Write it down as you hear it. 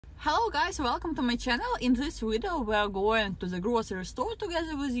Hello guys, welcome to my channel. In this video we are going to the grocery store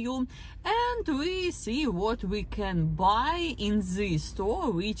together with you and we see what we can buy in this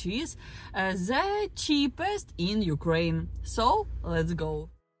store, which is the cheapest in Ukraine. So let's go.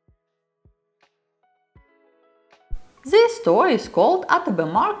 This store is called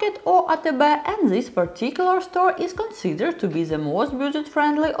ATB Market or ATB, and this particular store is considered to be the most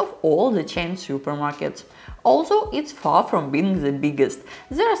budget-friendly of all the chain supermarkets. Also, it's far from being the biggest.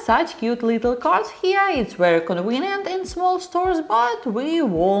 There are such cute little carts here, it's very convenient in small stores, but we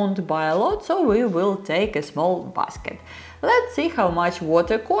won't buy a lot, so we will take a small basket. Let's see how much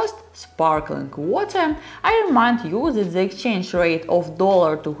water costs. Sparkling water. I remind you that the exchange rate of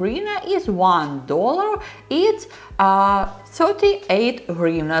dollar to hryvnia is $1. It's 38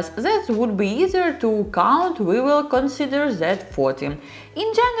 hryvnias. That would be easier to count, we will consider that 40.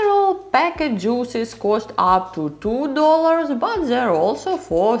 In general, packaged juices cost up to $2, but they're also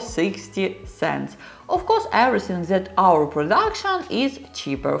for 60 cents. Of course, everything that our production is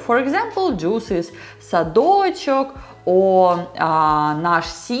cheaper. For example, juices Sadочок or Nash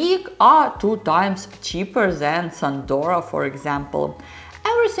Sik are 2 times cheaper than Sandora, for example.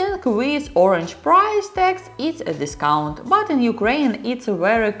 Everything with orange price tags is a discount, but in Ukraine it's a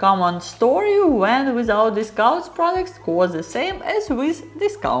very common story when without discounts products cost the same as with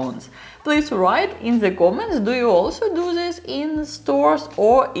discounts. Please write in the comments, do you also do this in stores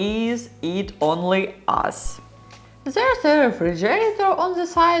or is it only us? There's a refrigerator on the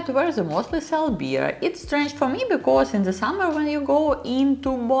side where they mostly sell beer. It's strange for me because in the summer when you go in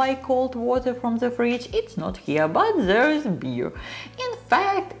to buy cold water from the fridge, it's not here, but there is beer. In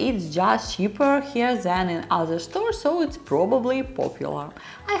fact, it's just cheaper here than in other stores, so it's probably popular.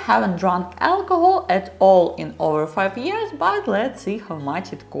 I haven't drunk alcohol at all in over 5 years, but let's see how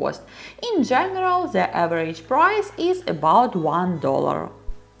much it costs. In general, the average price is about $1.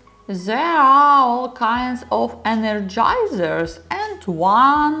 There are all kinds of energizers and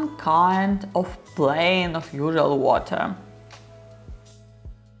one kind of plain of usual water.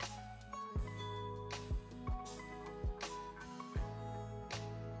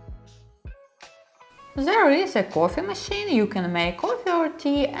 There is a coffee machine, you can make coffee or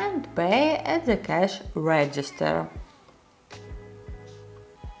tea and pay at the cash register.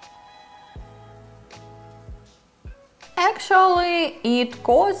 Actually, it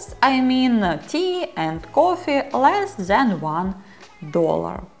costs, tea and coffee less than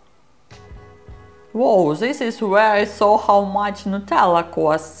 $1. Whoa, this is where I saw how much Nutella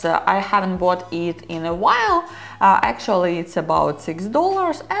costs. I haven't bought it in a while. Actually, it's about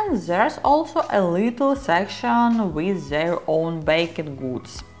 $6, and there's also a little section with their own baked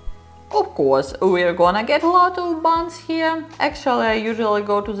goods. Of course, we're gonna get a lot of buns here. Actually, I usually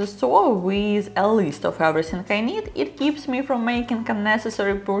go to the store with a list of everything I need. It keeps me from making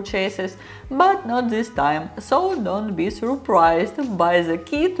unnecessary purchases, but not this time, so don't be surprised by the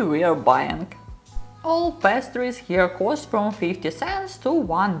kit we are buying. All pastries here cost from 50 cents to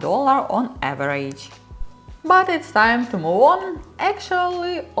 $1 on average. But it's time to move on.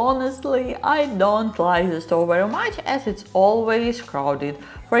 Actually, honestly, I don't like the store very much as it's always crowded.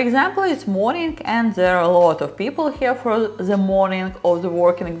 For example, it's morning and there are a lot of people here for the morning of the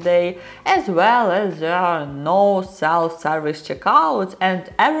working day, as well as there are no self-service checkouts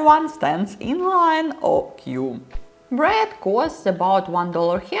and everyone stands in line or queue. Bread costs about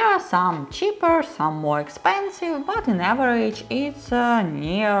 $1 here, some cheaper, some more expensive, but in average it's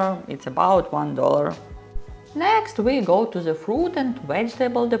about $1. Next we go to the fruit and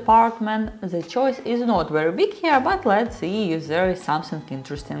vegetable department. The choice is not very big here, but let's see if there is something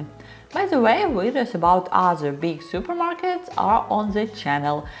interesting. By the way, videos about other big supermarkets are on the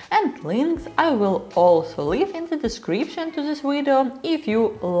channel, and links I will also leave in the description to this video if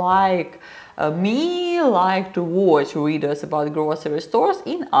you like to watch videos about grocery stores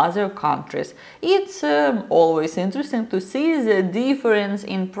in other countries. It's always interesting to see the difference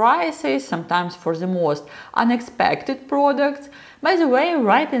in prices, sometimes for the most unexpected products. By the way,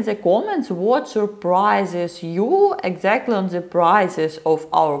 write in the comments what surprises you exactly on the prices of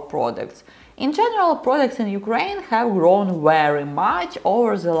our products. In general, products in Ukraine have grown very much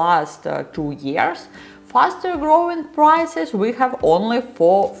over the last 2 years. Faster growing prices we have only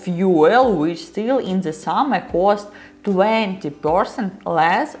for fuel, which still in the summer cost 20%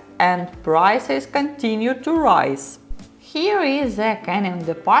 less and prices continue to rise. Here is the canning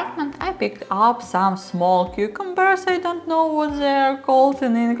department. I picked up some small cucumbers, I don't know what they are called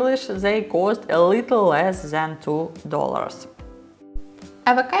in English, they cost a little less than $2.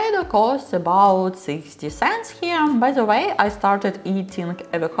 Avocado costs about 60 cents here. By the way, I started eating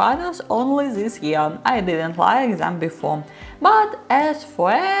avocados only this year. I didn't like them before. but as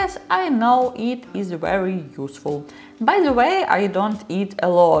far as I know, it is very useful. By the way, I don't eat a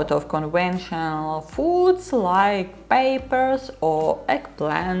lot of conventional foods like peppers or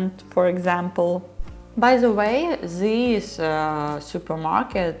eggplant, for example. By the way, this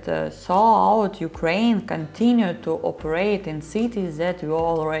supermarket throughout Ukraine continued to operate in cities that were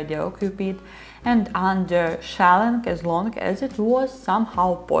already occupied and under shelling as long as it was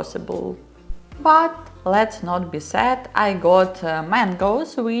somehow possible. But let's not be sad, I got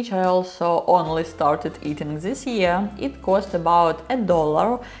mangoes, which I also only started eating this year. It cost about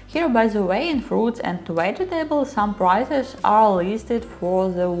 $1. Here, by the way, in fruits and vegetables, some prices are listed for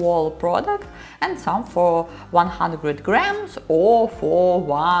the whole product and some for 100 grams or for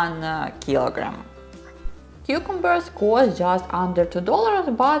 1 kilogram. Cucumbers cost just under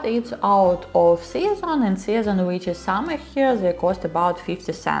 $2, but it's out of season. In season, which is summer here, they cost about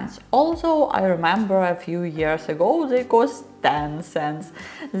 50 cents. Also, I remember a few years ago they cost 10 cents.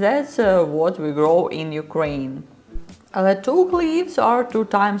 That's what we grow in Ukraine. The tube leaves are 2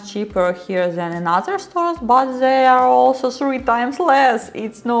 times cheaper here than in other stores, but they are also 3 times less.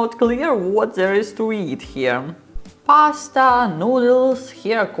 It's not clear what there is to eat here. Pasta, noodles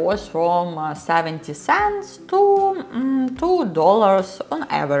here cost from 70 cents to $2 on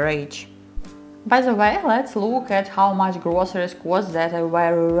average. By the way, let's look at how much groceries cost that I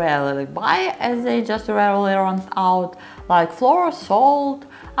very rarely buy, as they just rarely run out, like flour, salt.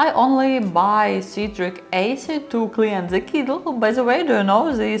 I only buy citric acid to clean the kettle. By the way, do you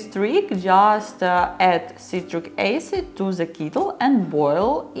know this trick? Just add citric acid to the kettle and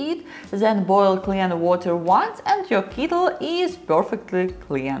boil it, then boil clean water once and your kettle is perfectly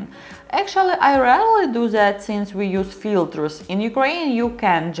clean. Actually, I rarely do that since we use filters. In Ukraine you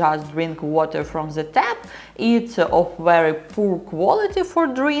can just drink water from the tap, it's of very poor quality for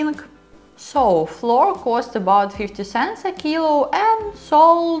drink. So, flour costs about 50 cents a kilo and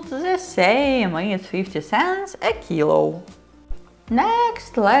salt the same, it's 50 cents a kilo.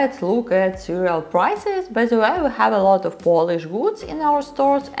 Next, let's look at cereal prices. By the way, we have a lot of Polish goods in our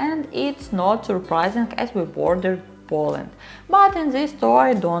stores and it's not surprising as we border Poland. But in this store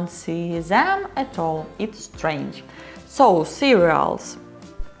I don't see them at all, it's strange. So, cereals.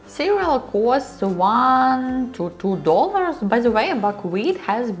 Cereal costs $1 to $2. By the way, buckwheat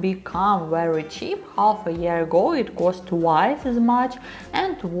has become very cheap. Half a year ago it cost twice as much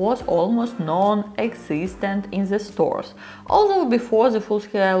and was almost non-existent in the stores. Although before the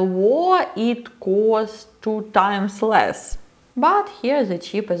full-scale war it cost 2 times less. But here the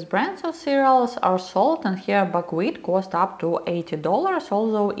cheapest brands of cereals are sold, and here buckwheat costs up to $80,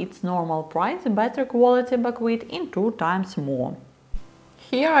 although its normal price, better quality buckwheat, in 2 times more.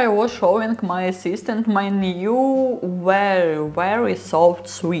 Here I was showing my assistant my new very soft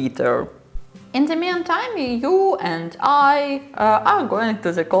sweater. In the meantime, you and I are going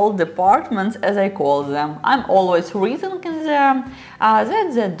to the cold departments, as I call them. I'm always reading in there.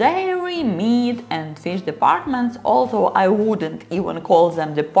 That's the dairy, meat and fish departments, although I wouldn't even call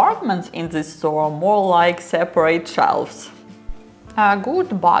them departments in this store, more like separate shelves.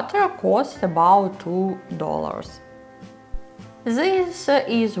 Good butter costs about $2. This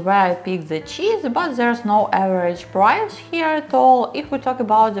is where I pick the cheese, but there's no average price here at all. If we talk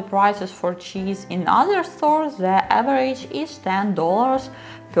about the prices for cheese in other stores, the average is $10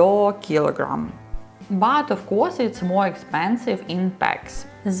 per kilogram. But of course it's more expensive in packs.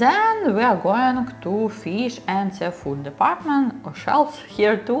 Then we are going to fish and seafood department or shelves.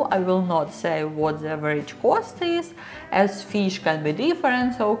 Here too I will not say what the average cost is, as fish can be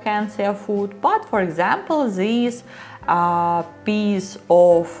different, so can seafood. But for example, this piece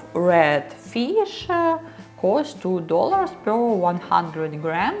of red fish costs $2 per 100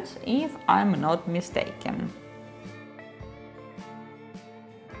 grams, if I'm not mistaken.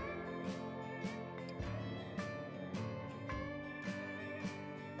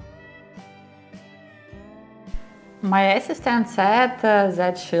 My assistant said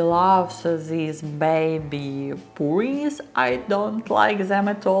that she loves these baby puris. I don't like them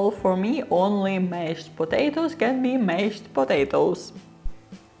at all. For me, only mashed potatoes can be mashed potatoes.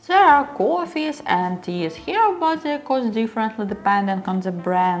 There are coffees and teas here, but they cost differently depending on the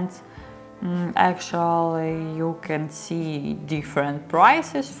brands. Actually, you can see different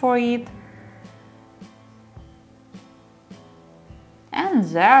prices for it. And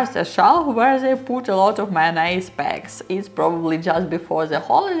there's a shelf where they put a lot of mayonnaise packs. It's probably just before the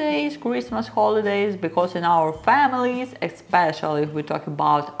holidays, Christmas holidays, because in our families, especially if we talk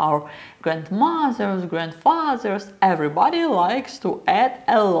about our grandmothers, grandfathers, everybody likes to add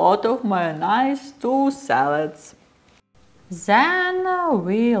a lot of mayonnaise to salads. Then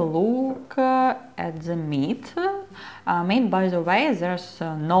we look at the meat. Meat, by the way, there's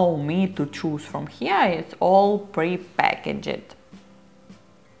no meat to choose from here, it's all pre-packaged.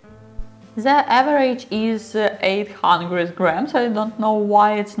 The average is 800 grams. I don't know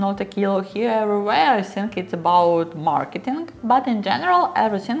why it's not a kilo here everywhere. I think it's about marketing, but in general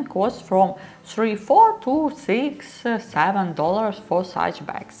everything costs from $3, $4 to $6, $7 for such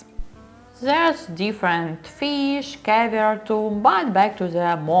bags. There's different fish, caviar too, but back to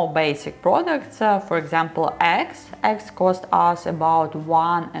the more basic products. For example, eggs. Eggs cost us about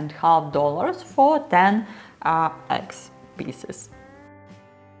 $1.50 for 10 eggs pieces.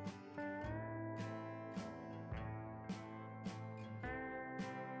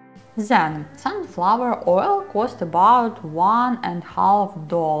 Then, sunflower oil costs about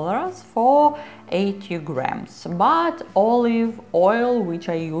 $1.50 for 80 grams, but olive oil, which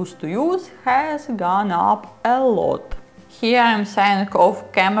I used to use, has gone up a lot. Here I'm saying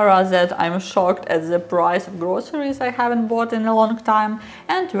off camera that I'm shocked at the price of groceries I haven't bought in a long time,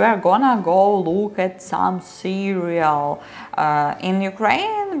 and we're gonna go look at some cereal. In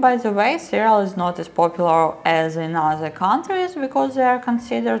Ukraine, by the way, cereal is not as popular as in other countries because they are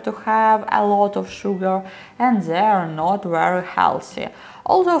considered to have a lot of sugar and they are not very healthy.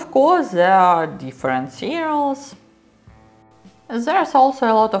 Although of course there are different cereals. There's also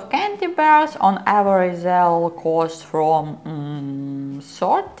a lot of candy bars. On average they'll cost from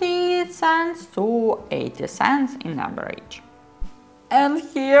 30 cents to 80 cents in average. And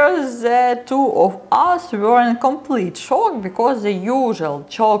here the two of us were in complete shock because the usual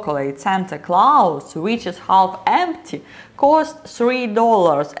chocolate Santa Claus, which is half empty, costs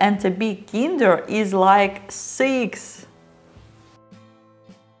 $3 and a big Kinder is like $6.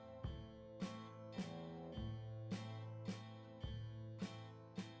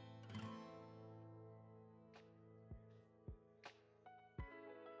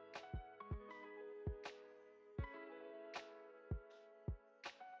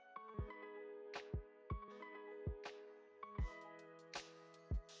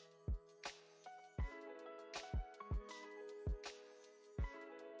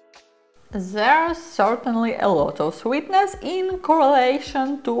 There's certainly a lot of sweetness in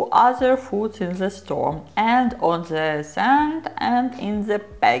correlation to other foods in the store, and on the scent and in the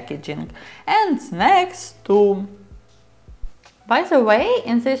packaging, and snacks too. By the way,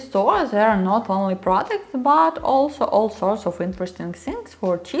 in this store there are not only products but also all sorts of interesting things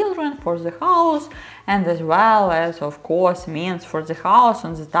for children, for the house, and as well as of course means for the house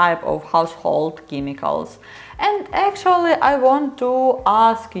and the type of household chemicals. And actually I want to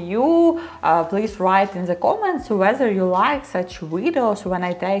ask you, please write in the comments whether you like such videos when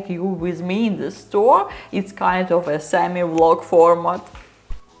I take you with me in the store. It's kind of a semi-vlog format.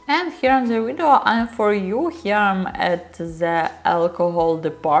 And here in the video I'm for you. Here I'm at the alcohol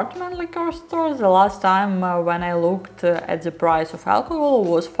department liquor store. The last time when I looked at the price of alcohol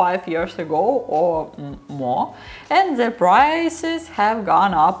was 5 years ago or more, and the prices have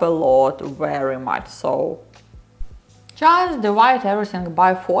gone up a lot, very much so. Just divide everything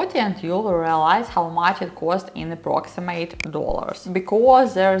by 40 and you'll realize how much it costs in approximate dollars.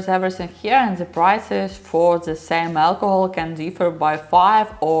 Because there's everything here and the prices for the same alcohol can differ by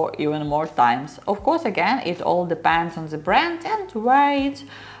 5 or even more times. Of course, again, it all depends on the brand and where it's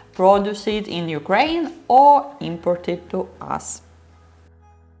produced in Ukraine or imported to us.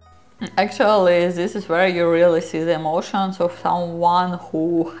 Actually, this is where you really see the emotions of someone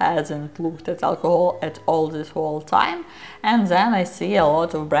who hasn't looked at alcohol at all this whole time. And then I see a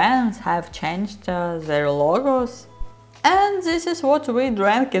lot of brands have changed their logos. And this is what we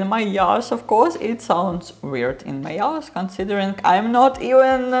drank in my house. Of course, it sounds weird in my house, considering I'm not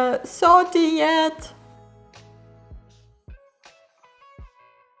even 30 yet.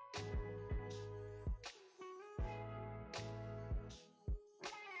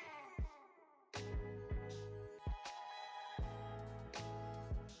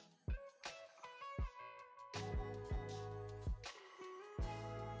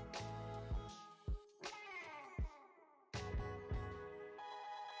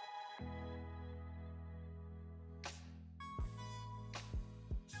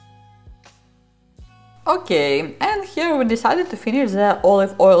 Okay, and here we decided to finish the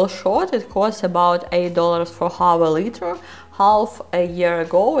olive oil shot. It costs about $8 for half a liter. Half a year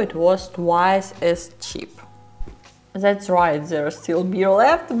ago it was twice as cheap. That's right, there's still beer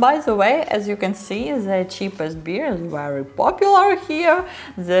left. By the way, as you can see, the cheapest beer is very popular here.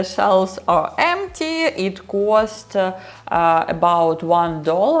 The shelves are empty. It costs about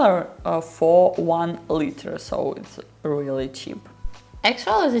 $1 for 1 liter, so it's really cheap.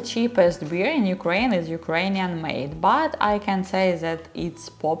 Actually, the cheapest beer in Ukraine is Ukrainian made, but I can say that it's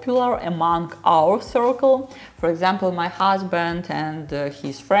popular among our circle. For example, my husband and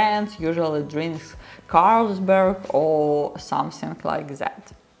his friends usually drink Carlsberg or something like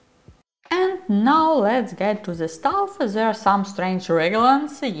that. And now let's get to the stuff. There are some strange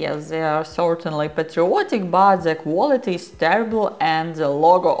reglands. Yes, they are certainly patriotic, but the quality is terrible and the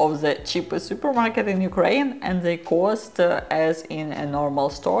logo of the cheapest supermarket in Ukraine, and they cost as in a normal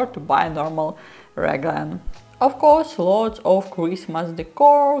store to buy a normal raglan. Of course, lots of Christmas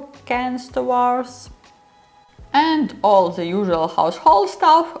decor, canisters, and all the usual household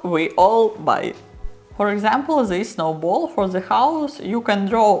stuff we all buy. For example, this snowball for the house, you can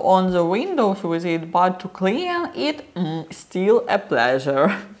draw on the windows with it, but to clean it, still a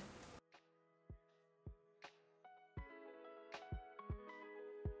pleasure.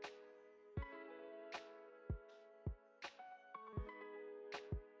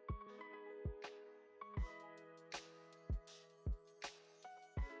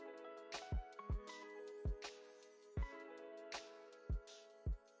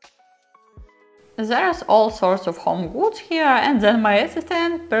 There's all sorts of home goods here, and then my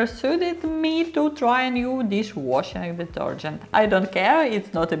assistant persuaded me to try a new dishwashing detergent. I don't care,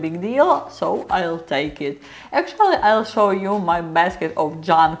 it's not a big deal, so I'll take it. Actually, I'll show you my basket of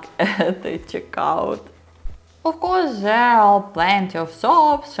junk at the checkout. Of course, there are plenty of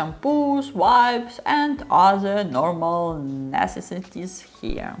soaps, shampoos, wipes, and other normal necessities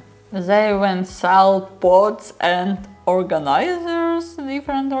here. They even sell pots and organizers,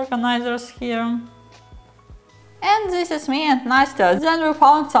 different organizers here. And this is me and Nastya. Then we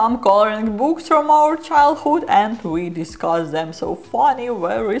found some coloring books from our childhood and we discussed them so funny,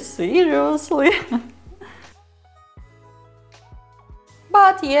 very seriously.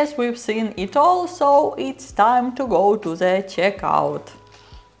 But yes, we've seen it all, so it's time to go to the checkout.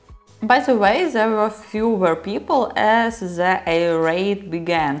 By the way, there were fewer people as the air raid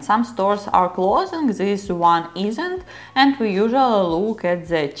began. Some stores are closing, this one isn't, and we usually look at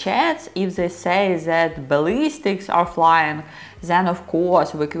the chats. If they say that ballistics are flying, then of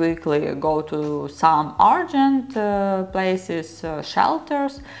course we quickly go to some urgent places,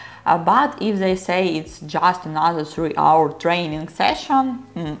 shelters. But if they say it's just another 3-hour training session,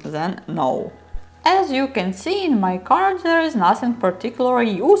 then no. As you can see in my cart, there is nothing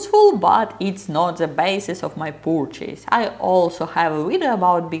particularly useful, but it's not the basis of my purchase. I also have a video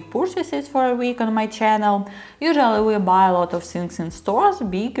about big purchases for a week on my channel. Usually we buy a lot of things in stores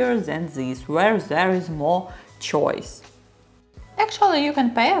bigger than this, where there is more choice. Actually, you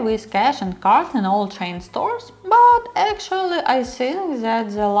can pay with cash and card in all chain stores, but actually I think that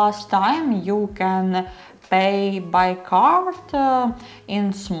the last time you can pay by card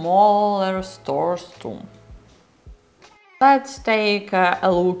in smaller stores too. Let's take a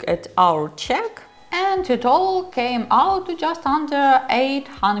look at our check. And it all came out to just under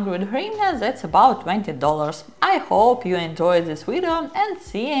 800 hryvnia, that's about $20. I hope you enjoyed this video and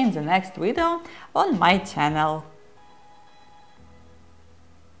see you in the next video on my channel.